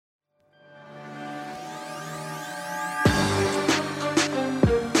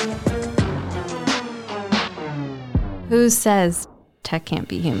Who says tech can't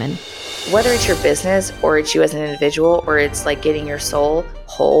be human? Whether it's your business or it's you as an individual or it's like getting your soul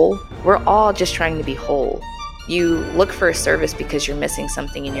whole, we're all just trying to be whole. You look for a service because you're missing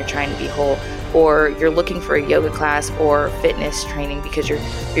something and you're trying to be whole, or you're looking for a yoga class or fitness training because you're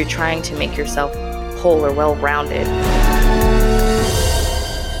trying to make yourself whole or well-rounded.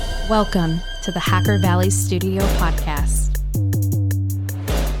 Welcome to the Hacker Valley Studio podcast.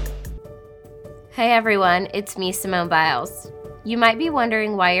 Hey everyone, it's me, Simone Biles. You might be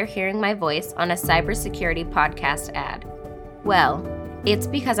wondering why you're hearing my voice on a cybersecurity podcast ad. Well, it's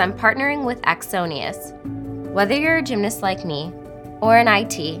because I'm partnering with Axonius. Whether you're a gymnast like me, or an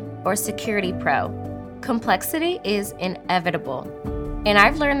IT or security pro, complexity is inevitable. And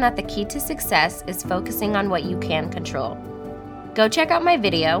I've learned that the key to success is focusing on what you can control. Go check out my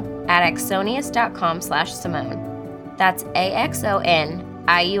video at axonius.com/Simone. That's axonius.com/SIMONE.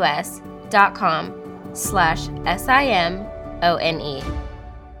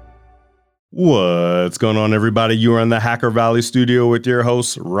 What's going on, everybody? You are in the Hacker Valley Studio with your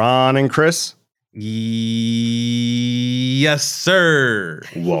hosts, Ron and Chris. Yes, sir.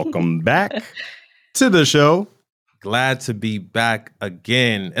 Welcome back to the show. Glad to be back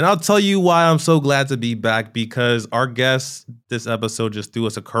again. And I'll tell you why I'm so glad to be back, because our guests this episode just threw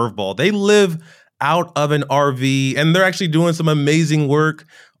us a curveball. They live out of an RV and they're actually doing some amazing work.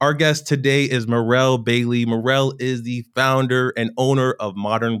 Our guest today is Marelle Bailey. Marelle is the founder and owner of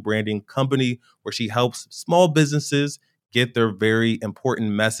Modern Branding Company, where she helps small businesses get their very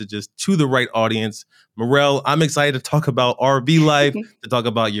important messages to the right audience. Marelle, I'm excited to talk about RV life, to talk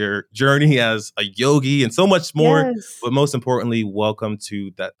about your journey as a yogi and so much more. Yes. But most importantly, welcome to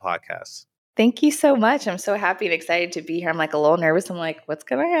that podcast. Thank you so much. I'm so happy and excited to be here. I'm like a little nervous. I'm like, what's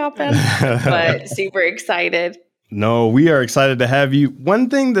going to happen? But super excited. No, we are excited to have you. One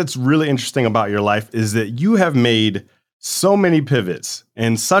thing that's really interesting about your life is that you have made so many pivots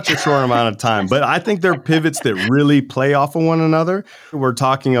in such a short amount of time, but I think they're pivots that really play off of one another. We're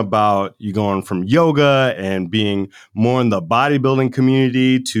talking about you going from yoga and being more in the bodybuilding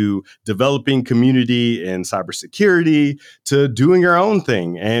community to developing community in cybersecurity to doing your own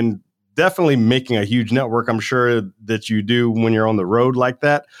thing and definitely making a huge network. I'm sure that you do when you're on the road like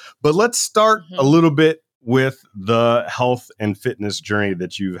that. But let's start a little bit with the health and fitness journey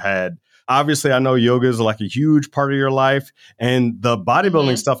that you've had. Obviously, I know yoga is like a huge part of your life, and the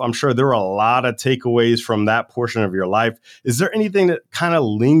bodybuilding stuff, I'm sure there were a lot of takeaways from that portion of your life. Is there anything that kind of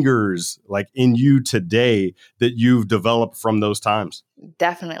lingers like in you today that you've developed from those times?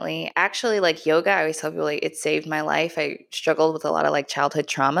 Definitely. Actually, like yoga, I always tell people like it saved my life. I struggled with a lot of like childhood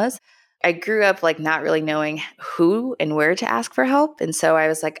traumas. I grew up like not really knowing who and where to ask for help. And so I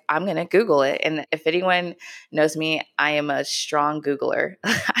was like, I'm going to Google it. And if anyone knows me, I am a strong Googler.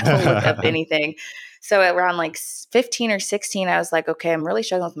 I don't look up anything. So around like 15 or 16, I was like, okay, I'm really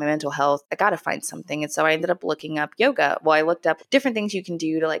struggling with my mental health. I got to find something. And so I ended up looking up yoga. Well, I looked up different things you can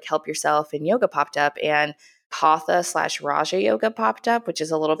do to like help yourself, and yoga popped up, and Hatha/Raja yoga popped up, which is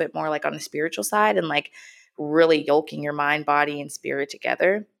a little bit more like on the spiritual side and like really yoking your mind, body, and spirit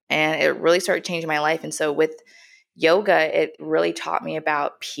together. And it really started changing my life. And so with yoga, it really taught me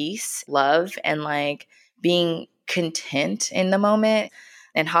about peace, love, and like being content in the moment.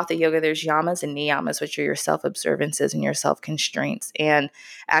 In Hatha yoga, there's yamas and niyamas, which are your self-observances and your self-constraints. And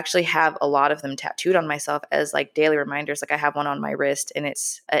I actually have a lot of them tattooed on myself as like daily reminders. Like I have one on my wrist, and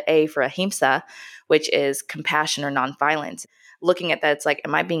it's A for ahimsa, which is compassion or nonviolence. Looking at that, it's like,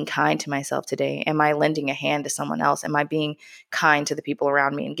 am I being kind to myself today? Am I lending a hand to someone else? Am I being kind to the people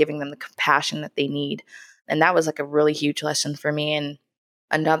around me and giving them the compassion that they need? And that was like a really huge lesson for me. And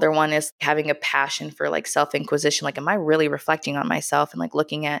another one is having a passion for like self-inquisition. Like, am I really reflecting on myself and like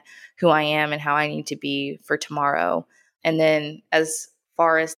looking at who I am and how I need to be for tomorrow? And then as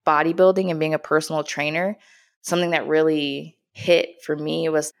far as bodybuilding and being a personal trainer, something that really hit for me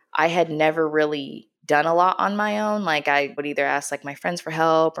was I had never really done a lot on my own. Like I would either ask like my friends for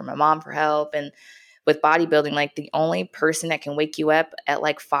help or my mom for help. And with bodybuilding, like the only person that can wake you up at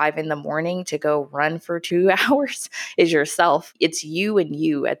like 5 a.m. to go run for 2 hours is yourself. It's you and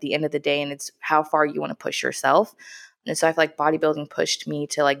you at the end of the day. And it's how far you want to push yourself. And so I feel like bodybuilding pushed me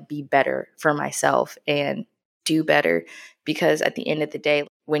to like be better for myself and do better, because at the end of the day,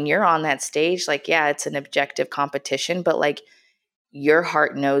 when you're on that stage, like, yeah, it's an objective competition, but like your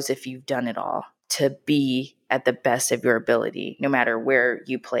heart knows if you've done it all to be at the best of your ability, no matter where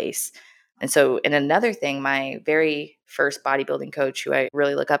you place. And so, and another thing, my very first bodybuilding coach, who I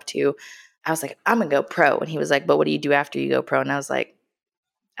really look up to, I was like, I'm going to go pro. And he was like, but what do you do after you go pro? And I was like,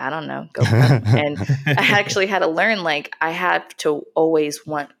 I don't know, go pro. And I actually had to learn, like, I have to always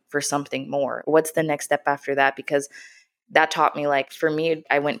want for something more. What's the next step after that? Because that taught me, like, for me,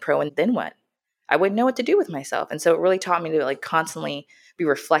 I went pro and then what? I wouldn't know what to do with myself. And so it really taught me to like constantly be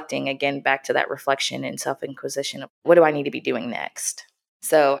reflecting, again, back to that reflection and self-inquisition of what do I need to be doing next?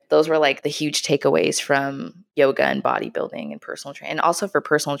 So those were like the huge takeaways from yoga and bodybuilding and personal training. And also for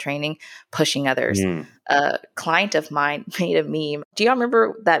personal training, pushing others. A client of mine made a meme. Do y'all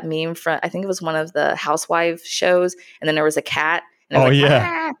remember that meme from, I think it was one of the housewife shows, and then there was a cat. Oh, like,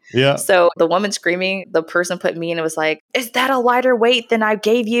 yeah. Yeah. So the woman screaming, the person put me, and it was like, is that a lighter weight than I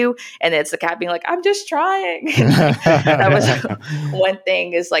gave you? And it's the cat being like, I'm just trying. That was one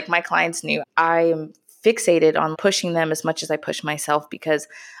thing, is like my clients knew I am fixated on pushing them as much as I push myself, because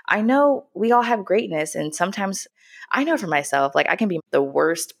I know we all have greatness. And sometimes I know for myself, like I can be the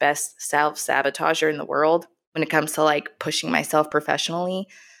worst, best self-sabotager in the world when it comes to like pushing myself professionally,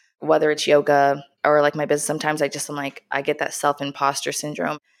 whether it's yoga or like my business. Sometimes I'm like, I get that self-imposter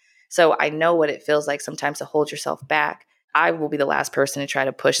syndrome. So I know what it feels like sometimes to hold yourself back. I will be the last person to try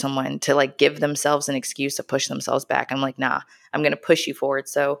to push someone to like give themselves an excuse to push themselves back. I'm like, nah, I'm going to push you forward.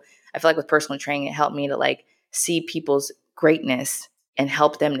 So I feel like with personal training, it helped me to like see people's greatness and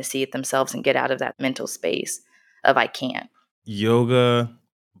help them to see it themselves and get out of that mental space of I can't. Yoga,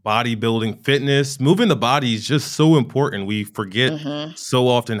 bodybuilding, fitness, moving the body is just so important. We forget so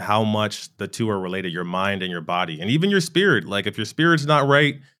often how much the two are related, your mind and your body, and even your spirit. Like if your spirit's not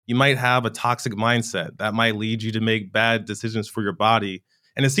right, you might have a toxic mindset that might lead you to make bad decisions for your body.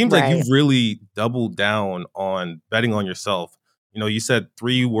 And it seems like you've really doubled down on betting on yourself. You know, you said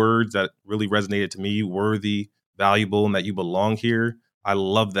 3 words that really resonated to me: worthy, valuable, and that you belong here. I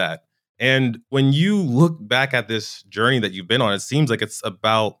love that. And when you look back at this journey that you've been on, it seems like it's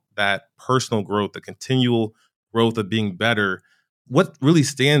about that personal growth, the continual growth of being better. What really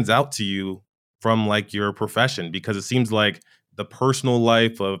stands out to you from like your profession? Because it seems like the personal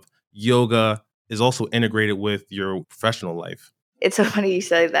life of yoga is also integrated with your professional life. It's so funny you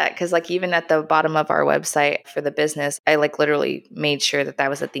say that, because like even at the bottom of our website for the business, I like literally made sure that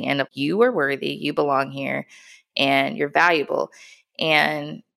was at the end of, you are worthy, you belong here, and you're valuable.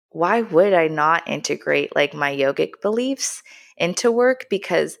 And why would I not integrate like my yogic beliefs into work?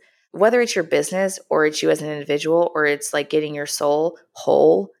 Because whether it's your business or it's you as an individual, or it's like getting your soul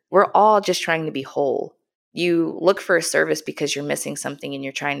whole, we're all just trying to be whole. You look for a service because you're missing something and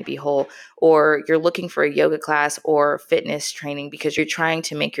you're trying to be whole, or you're looking for a yoga class or fitness training because you're trying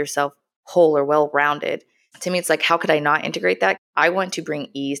to make yourself whole or well-rounded. To me, it's like, how could I not integrate that? I want to bring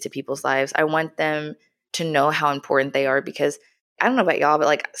ease to people's lives. I want them to know how important they are, because I don't know about y'all, but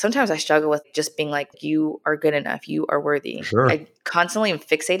like sometimes I struggle with just being like, you are good enough, you are worthy. Sure. I constantly am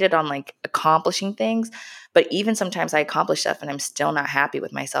fixated on like accomplishing things, but even sometimes I accomplish stuff and I'm still not happy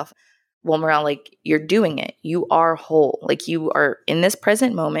with myself. Well, Morale, like you're doing it. You are whole. Like you are in this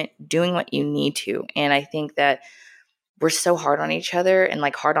present moment doing what you need to. And I think that we're so hard on each other and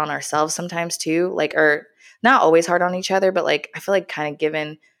like hard on ourselves sometimes too. Like, or not always hard on each other, but like I feel like kind of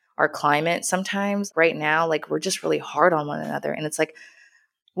given our climate sometimes right now, like we're just really hard on one another. And it's like,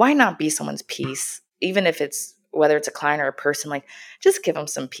 why not be someone's peace? Even if it's, whether it's a client or a person, like just give them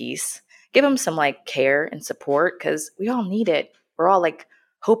some peace, give them some like care and support, because we all need it. We're all like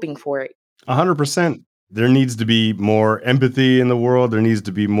hoping for it. 100%. There needs to be more empathy in the world. There needs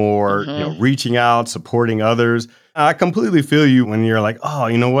to be more, reaching out, supporting others. I completely feel you when you're like, oh,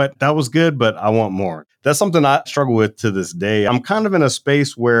 you know what? That was good, but I want more. That's something I struggle with to this day. I'm kind of in a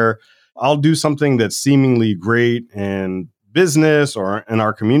space where I'll do something that's seemingly great in business or in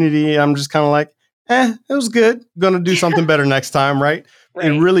our community. I'm just kind of like, it was good. Going to do something better next time, right? Right?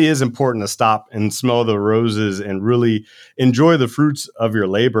 It really is important to stop and smell the roses and really enjoy the fruits of your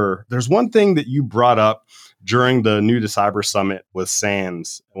labor. There's one thing that you brought up during the New to Cyber Summit with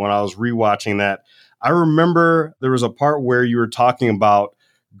Sands. When I was rewatching that, I remember there was a part where you were talking about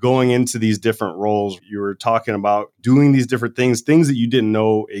going into these different roles. You were talking about doing these different things that you didn't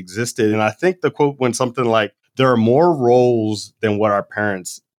know existed. And I think the quote went something like, there are more roles than what our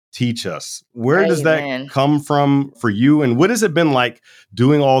parents teach us. Where does that come from for you? And what has it been like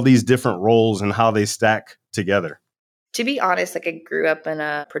doing all these different roles and how they stack together? To be honest, like I grew up in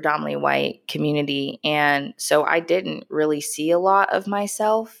a predominantly white community. And so I didn't really see a lot of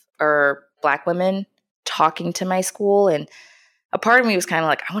myself or Black women talking to my school. And a part of me was kind of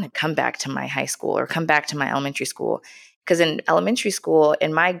like, I want to come back to my high school or come back to my elementary school. Because in elementary school,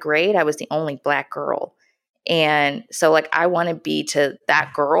 in my grade, I was the only Black girl. And so like, I want to be to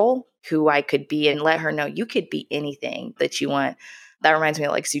that girl who I could be and let her know you could be anything that you want. That reminds me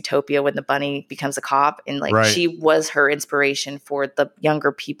of like Zootopia when the bunny becomes a cop, and like she was her inspiration for the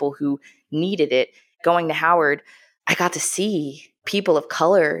younger people who needed it. Going to Howard, I got to see people of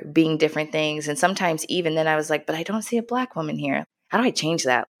color being different things. And sometimes even then I was like, but I don't see a Black woman here. How do I change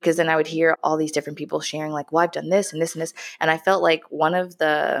that? Because then I would hear all these different people sharing like, well, I've done this and this and this. And I felt like one of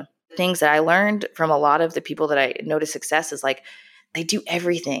the things that I learned from a lot of the people that I noticed success is like, they do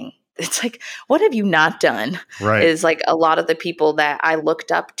everything. It's like, what have you not done? Right. Is like a lot of the people that I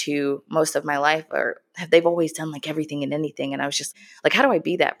looked up to most of my life, or they've always done like everything and anything. And I was just like, how do I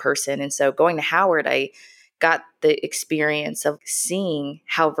be that person? And so going to Howard, I got the experience of seeing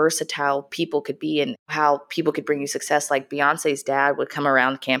how versatile people could be and how people could bring you success. Like Beyonce's dad would come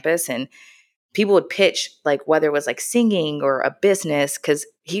around campus and people would pitch, like whether it was like singing or a business, because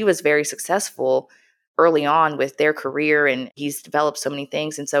he was very successful early on with their career and he's developed so many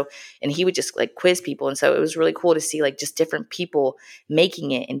things. And he would just like quiz people. And so it was really cool to see like just different people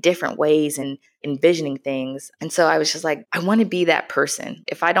making it in different ways and envisioning things. And so I was just like, I want to be that person.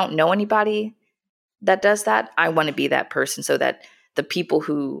 If I don't know anybody that does that, I want to be that person so that the people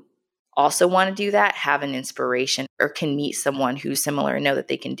who also want to do that have an inspiration or can meet someone who's similar and know that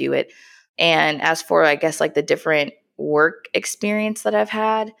they can do it. And as for, I guess, like the different work experience that I've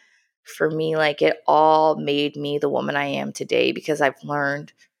had, for me, like it all made me the woman I am today because I've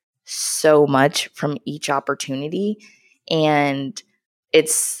learned so much from each opportunity. And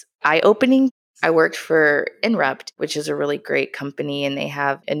it's eye-opening. I worked for Inrupt, which is a really great company, and they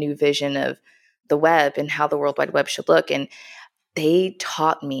have a new vision of the web and how the World Wide Web should look. And they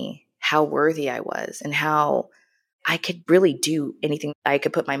taught me how worthy I was and how I could really do anything I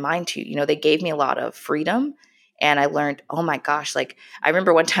could put my mind to. You know, they gave me a lot of freedom. And I learned, oh my gosh, like I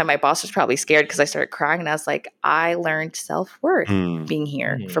remember one time my boss was probably scared because I started crying and I was like, I learned self-worth being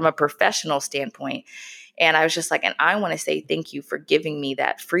here from a professional standpoint. And I was just like, and I want to say thank you for giving me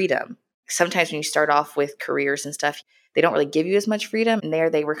that freedom. Sometimes when you start off with careers and stuff, they don't really give you as much freedom. And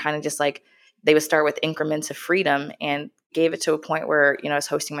there they were kind of just like, they would start with increments of freedom and gave it to a point where, you know, I was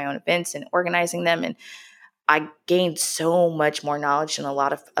hosting my own events and organizing them. And I gained so much more knowledge than a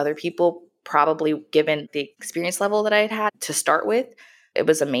lot of other people, probably given the experience level that I had to start with. It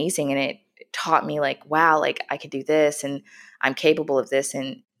was amazing. And it taught me like, wow, like I could do this and I'm capable of this.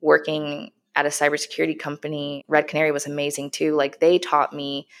 And working at a cybersecurity company, Red Canary was amazing too. Like they taught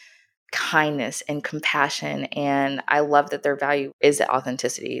me kindness and compassion. And I love that their value is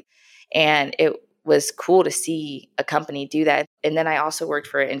authenticity. And it was cool to see a company do that. And then I also worked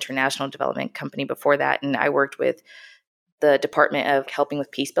for an international development company before that. And I worked with the Department of helping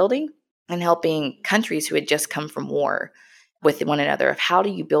with peace building and helping countries who had just come from war with one another of how do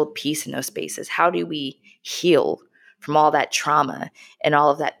you build peace in those spaces? How do we heal from all that trauma and all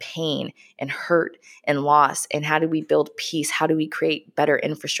of that pain and hurt and loss? And how do we build peace? How do we create better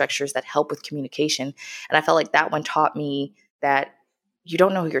infrastructures that help with communication? And I felt like that one taught me that you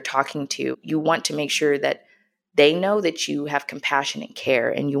don't know who you're talking to. You want to make sure that they know that you have compassion and care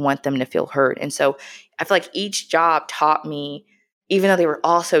and you want them to feel heard. And so I feel like each job taught me, even though they were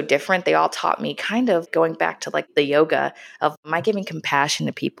all so different, they all taught me kind of going back to like the yoga of, am I giving compassion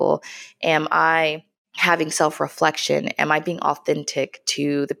to people? Am I having self-reflection? Am I being authentic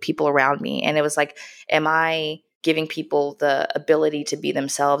to the people around me? And it was like, am I giving people the ability to be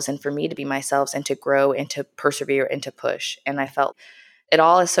themselves and for me to be myself and to grow and to persevere and to push? And I felt it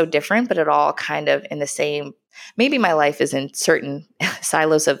all is so different, but it all kind of in the same, maybe my life is in certain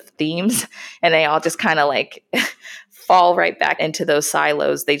silos of themes and they all just kind of like fall right back into those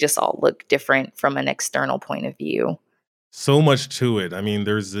silos. They just all look different from an external point of view. So much to it. I mean,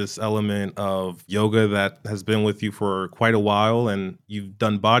 there's this element of yoga that has been with you for quite a while, and you've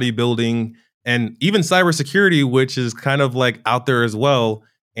done bodybuilding and even cybersecurity, which is kind of like out there as well.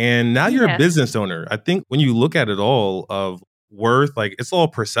 And now you're a business owner. I think when you look at it all of worth, like it's all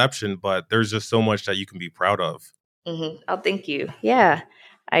perception, but there's just so much that you can be proud of. Mm-hmm. Oh, thank you. Yeah,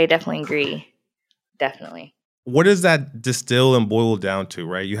 I definitely agree. Definitely. What does that distill and boil down to,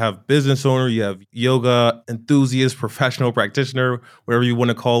 right? You have business owner, you have yoga enthusiast, professional practitioner, whatever you want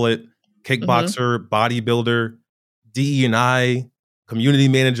to call it, kickboxer, bodybuilder, DE&I, community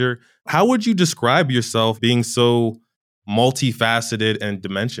manager. How would you describe yourself being so multifaceted and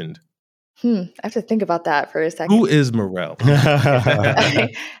dimensioned? I have to think about that for a second. Who is Morel?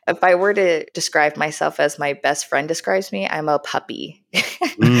 If I were to describe myself as my best friend describes me, I'm a puppy.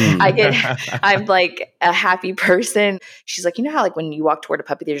 I'm like a happy person. She's like, you know how like when you walk toward a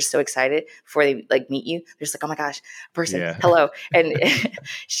puppy, they're just so excited before they like meet you. They're just like, oh my gosh, person, hello. And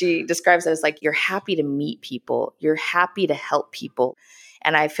she describes it as like, you're happy to meet people. You're happy to help people.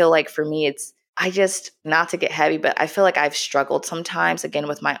 And I feel like for me, I just, not to get heavy, but I feel like I've struggled sometimes, again,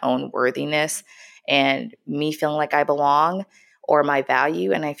 with my own worthiness and me feeling like I belong or my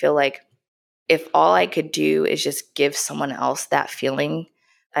value. And I feel like if all I could do is just give someone else that feeling.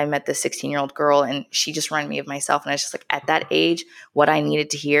 I met this 16-year-old girl and she just reminded me of myself. And I was just like, at that age, what I needed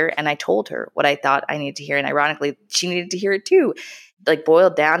to hear. And I told her what I thought I needed to hear. And ironically, she needed to hear it too. Like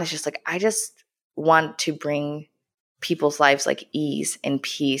boiled down, it's just like, I just want to bring people's lives like ease and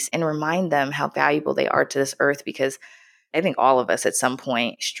peace and remind them how valuable they are to this earth, because I think all of us at some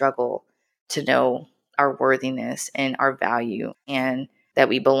point struggle to know our worthiness and our value and that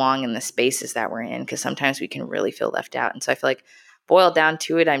we belong in the spaces that we're in, because sometimes we can really feel left out. And so I feel like boiled down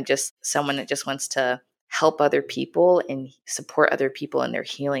to it, I'm just someone that just wants to help other people and support other people in their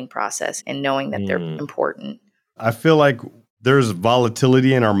healing process and knowing that they're important. I feel like there's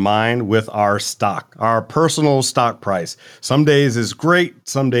volatility in our mind with our stock, our personal stock price. Some days it's great,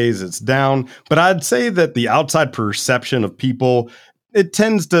 some days it's down. But I'd say that the outside perception of people, it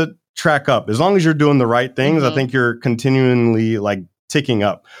tends to track up. As long as you're doing the right things, I think you're continually like ticking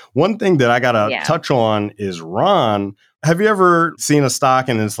up. One thing that I got to touch on is Ron. Have you ever seen a stock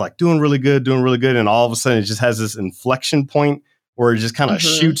and it's like doing really good, and all of a sudden it just has this inflection point where it just kind of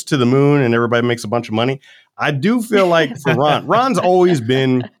shoots to the moon and everybody makes a bunch of money? I do feel like for Ron's always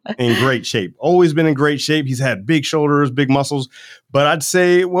been in great shape, He's had big shoulders, big muscles. But I'd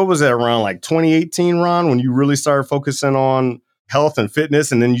say, what was that, around like 2018, Ron, when you really started focusing on health and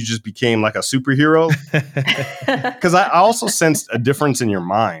fitness and then you just became like a superhero? Because I also sensed a difference in your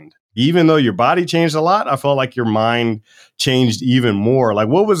mind. Even though your body changed a lot, I felt like your mind changed even more. Like,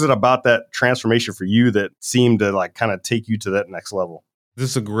 what was it about that transformation for you that seemed to like kind of take you to that next level?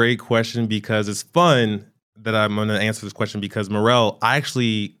 This is a great question because it's fun that I'm going to answer this question because, Morel, I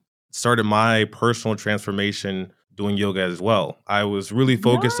actually started my personal transformation doing yoga as well. I was really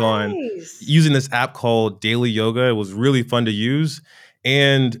focused on using this app called Daily Yoga. It was really fun to use.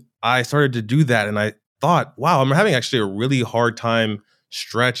 And I started to do that. And I thought, wow, I'm having actually a really hard time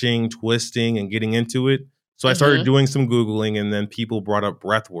stretching, twisting, and getting into it. So I started doing some Googling, and then people brought up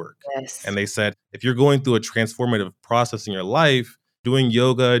breath work. And they said, if you're going through a transformative process in your life, doing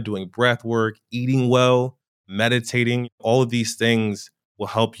yoga, doing breath work, eating well, meditating, all of these things will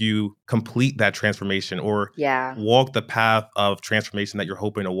help you complete that transformation or walk the path of transformation that you're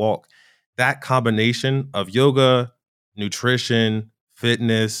hoping to walk. That combination of yoga, nutrition,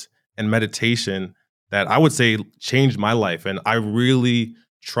 fitness, and meditation that I would say changed my life. And I really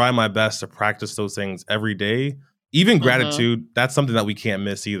try my best to practice those things every day. Even gratitude, that's something that we can't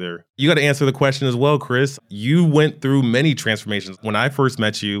miss either. You got to answer the question as well, Chris. You went through many transformations. When I first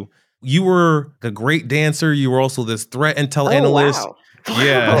met you, you were a great dancer. You were also this threat intel analyst. Wow.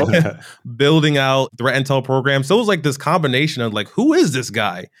 Yeah. Building out threat intel programs. So it was like this combination of like, who is this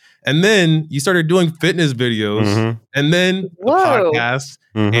guy? And then you started doing fitness videos and then the podcast.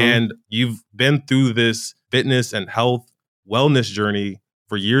 And you've been through this fitness and health wellness journey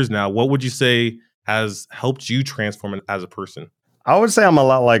for years now. What would you say has helped you transform as a person? I would say I'm a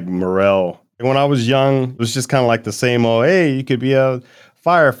lot like Morel. When I was young, it was just kind of like the same old, hey, you could be a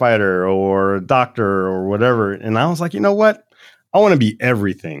firefighter or a doctor or whatever. And I was like, you know what? I want to be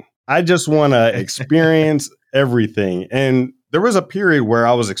everything. I just want to experience everything. And there was a period where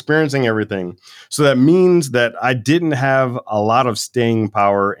I was experiencing everything. So that means that I didn't have a lot of staying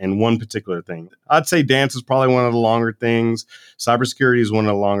power in one particular thing. I'd say dance is probably one of the longer things. Cybersecurity is one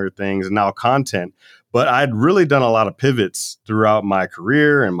of the longer things, and now content. But I'd really done a lot of pivots throughout my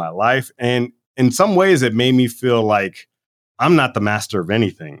career and my life. And in some ways, it made me feel like I'm not the master of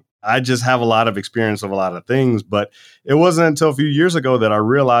anything. I just have a lot of experience of a lot of things. But it wasn't until a few years ago that I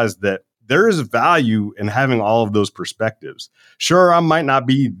realized that there is value in having all of those perspectives. Sure, I might not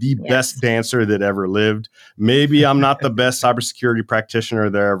be the best dancer that ever lived. Maybe I'm not the best cybersecurity practitioner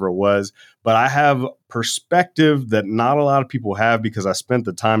there ever was, but I have perspective that not a lot of people have because I spent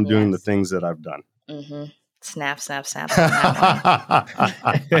the time doing the things that I've done. Snap, snap, snap. On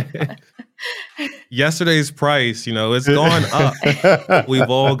that one. Yesterday's price, it's gone up. We've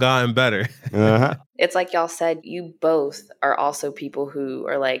all gotten better. It's like y'all said, you both are also people who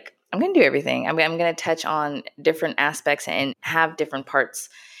are like, I'm going to do everything. I'm going to touch on different aspects and have different parts.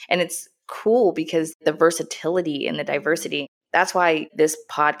 And it's cool because the versatility and the diversity, that's why this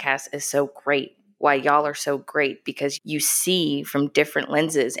podcast is so great. Why y'all are so great, because you see from different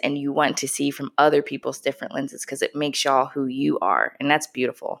lenses and you want to see from other people's different lenses because it makes y'all who you are. And that's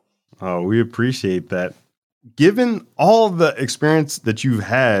beautiful. Oh, we appreciate that. Given all the experience that you've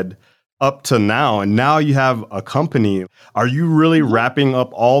had up to now, and now you have a company, are you really wrapping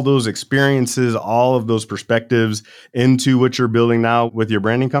up all those experiences, all of those perspectives into what you're building now with your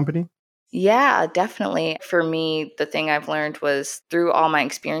branding company? Yeah, definitely. For me, the thing I've learned was through all my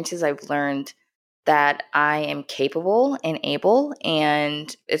experiences, I've learned that I am capable and able.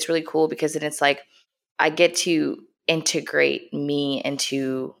 And it's really cool because then it's like I get to integrate me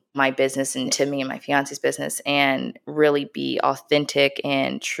into my business, into me and my fiance's business, and really be authentic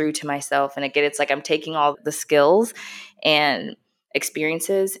and true to myself. And again, it's like I'm taking all the skills and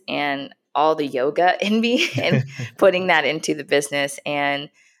experiences and all the yoga in me and putting that into the business and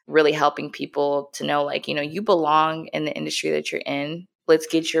really helping people to know, like, you know, you belong in the industry that you're in. Let's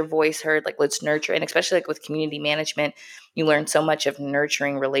get your voice heard. Like, let's nurture. And especially like with community management, you learn so much of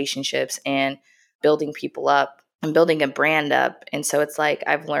nurturing relationships and building people up and building a brand up. And so it's like,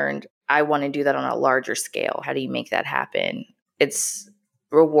 I've learned I want to do that on a larger scale. How do you make that happen? It's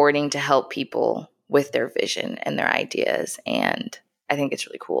rewarding to help people with their vision and their ideas. And I think it's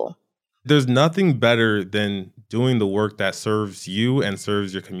really cool. There's nothing better than doing the work that serves you and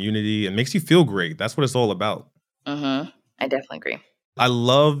serves your community and makes you feel great. That's what it's all about. Mm-hmm. I definitely agree. I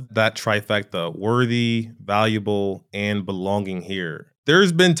love that trifecta: worthy, valuable, and belonging here.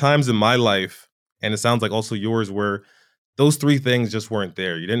 There's been times in my life, and it sounds like also yours, where those three things just weren't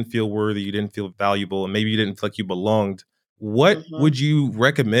there. You didn't feel worthy, you didn't feel valuable, and maybe you didn't feel like you belonged. What would you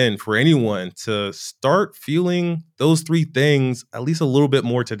recommend for anyone to start feeling those three things at least a little bit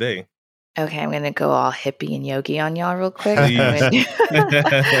more today? Okay, I'm going to go all hippie and yogi on y'all real quick. Please.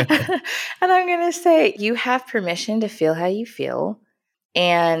 And I'm going to say, you have permission to feel how you feel.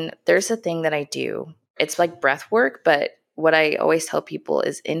 And there's a thing that I do. It's like breath work, but what I always tell people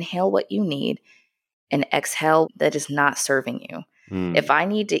is inhale what you need and exhale that is not serving you. If I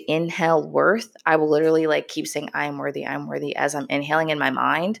need to inhale worth, I will literally like keep saying, I'm worthy as I'm inhaling in my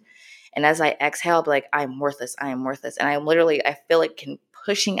mind. And as I exhale, I'll be like, I'm worthless. And I feel like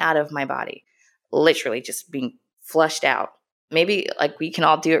pushing out of my body, literally just being flushed out. Maybe like we can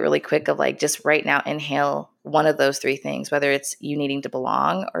all do it really quick of like just right now, inhale one of those three things, whether it's you needing to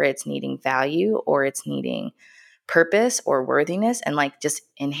belong or it's needing value or it's needing purpose or worthiness, and like just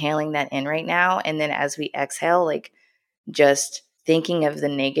inhaling that in right now. And then as we exhale, like just thinking of the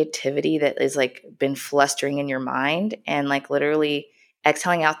negativity that is like been flustering in your mind and like literally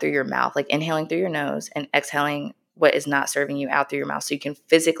exhaling out through your mouth, like inhaling through your nose and exhaling what is not serving you out through your mouth. So you can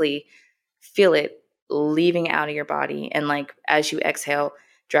physically feel it leaving out of your body. And like, as you exhale,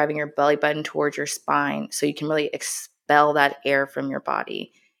 driving your belly button towards your spine. So you can really expel that air from your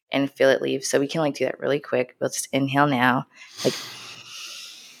body and feel it leave. So we can like do that really quick. We'll just inhale now, like,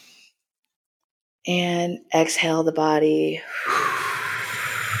 and exhale the body.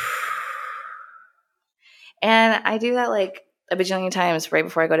 And I do that like a bajillion times right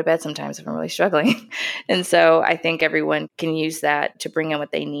before I go to bed sometimes if I'm really struggling. And so I think everyone can use that to bring in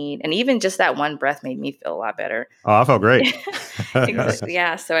what they need. And even just that one breath made me feel a lot better. Oh, I felt great. Exactly.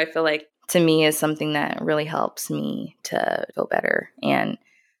 Yeah. So I feel like to me is something that really helps me to feel better. And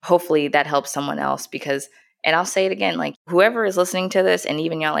hopefully that helps someone else because, and I'll say it again, like whoever is listening to this and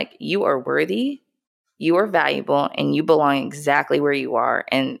even y'all, like you are worthy, you are valuable, and you belong exactly where you are.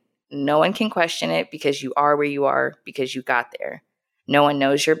 And no one can question it because you are where you are because you got there. No one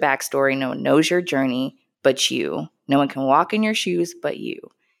knows your backstory. No one knows your journey but you. No one can walk in your shoes but you.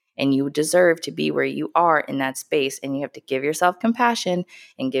 And you deserve to be where you are in that space. And you have to give yourself compassion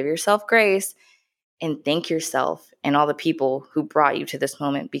and give yourself grace and thank yourself and all the people who brought you to this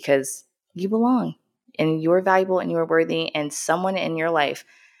moment because you belong and you're valuable and you're worthy. And someone in your life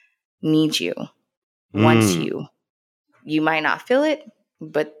needs you, wants you. You might not feel it,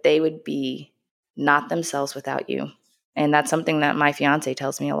 but they would be not themselves without you. And that's something that my fiance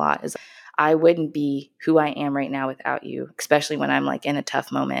tells me a lot is I wouldn't be who I am right now without you, especially when I'm like in a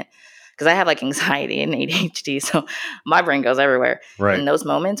tough moment. Because I have like anxiety and ADHD, so my brain goes everywhere. Right. In those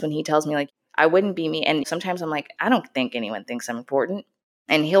moments when he tells me like, I wouldn't be me. And sometimes I'm like, I don't think anyone thinks I'm important.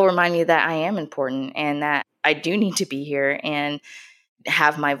 And he'll remind me that I am important and that I do need to be here and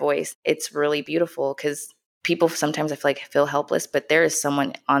have my voice. It's really beautiful because people sometimes I feel like feel helpless, but there is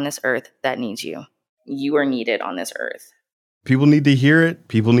someone on this earth that needs you. You are needed on this earth. People need to hear it.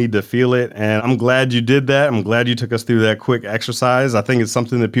 People need to feel it. And I'm glad you did that. I'm glad you took us through that quick exercise. I think it's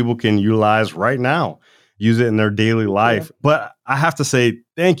something that people can utilize right now, use it in their daily life. Yeah. But I have to say,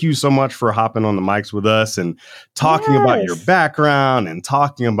 thank you so much for hopping on the mics with us and talking about your background and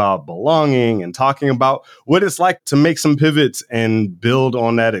talking about belonging and talking about what it's like to make some pivots and build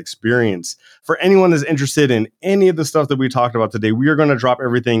on that experience. For anyone that's interested in any of the stuff that we talked about today, we are going to drop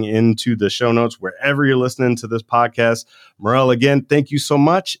everything into the show notes wherever you're listening to this podcast. Morel, again, thank you so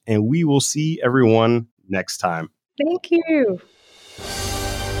much. And we will see everyone next time. Thank you.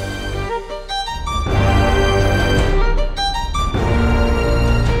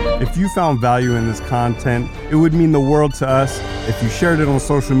 If if you found value in this content, it would mean the world to us if you shared it on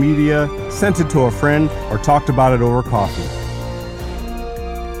social media, sent it to a friend, or talked about it over coffee.